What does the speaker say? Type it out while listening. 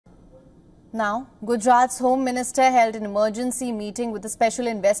Now, Gujarat's Home Minister held an emergency meeting with the special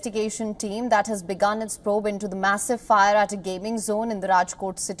investigation team that has begun its probe into the massive fire at a gaming zone in the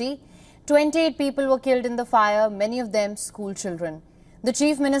Rajkot city. 28 people were killed in the fire, many of them school children. The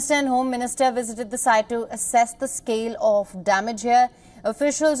Chief Minister and Home Minister visited the site to assess the scale of damage here.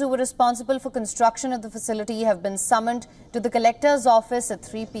 Officials who were responsible for construction of the facility have been summoned to the collector's office at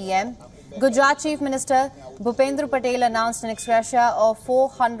 3 p.m. Gujarat Chief Minister Bhupendra Patel announced an ex gratia of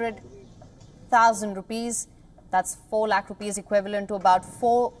 400,000 rupees. That's 4 lakh rupees, equivalent to about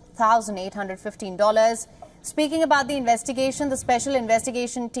 $4,815. Speaking about the investigation, the Special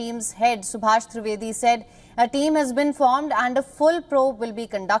Investigation Team's head, Subhash Trivedi, said a team has been formed and a full probe will be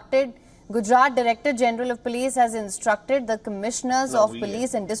conducted. Gujarat Director General of Police has instructed the commissioners of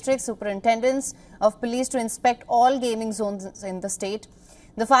police and district superintendents of police to inspect all gaming zones in the state.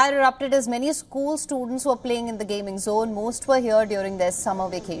 The fire erupted as many school students were playing in the gaming zone. Most were here during their summer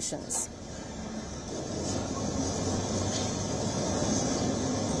vacations.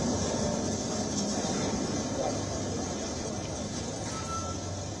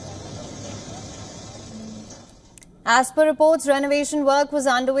 As per reports, renovation work was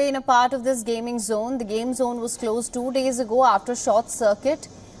underway in a part of this gaming zone. The game zone was closed 2 days ago after short circuit.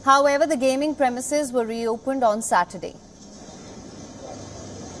 However, the gaming premises were reopened on Saturday.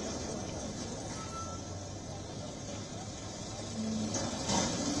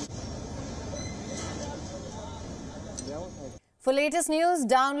 For latest news,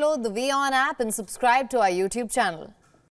 download the WION app and subscribe to our YouTube channel.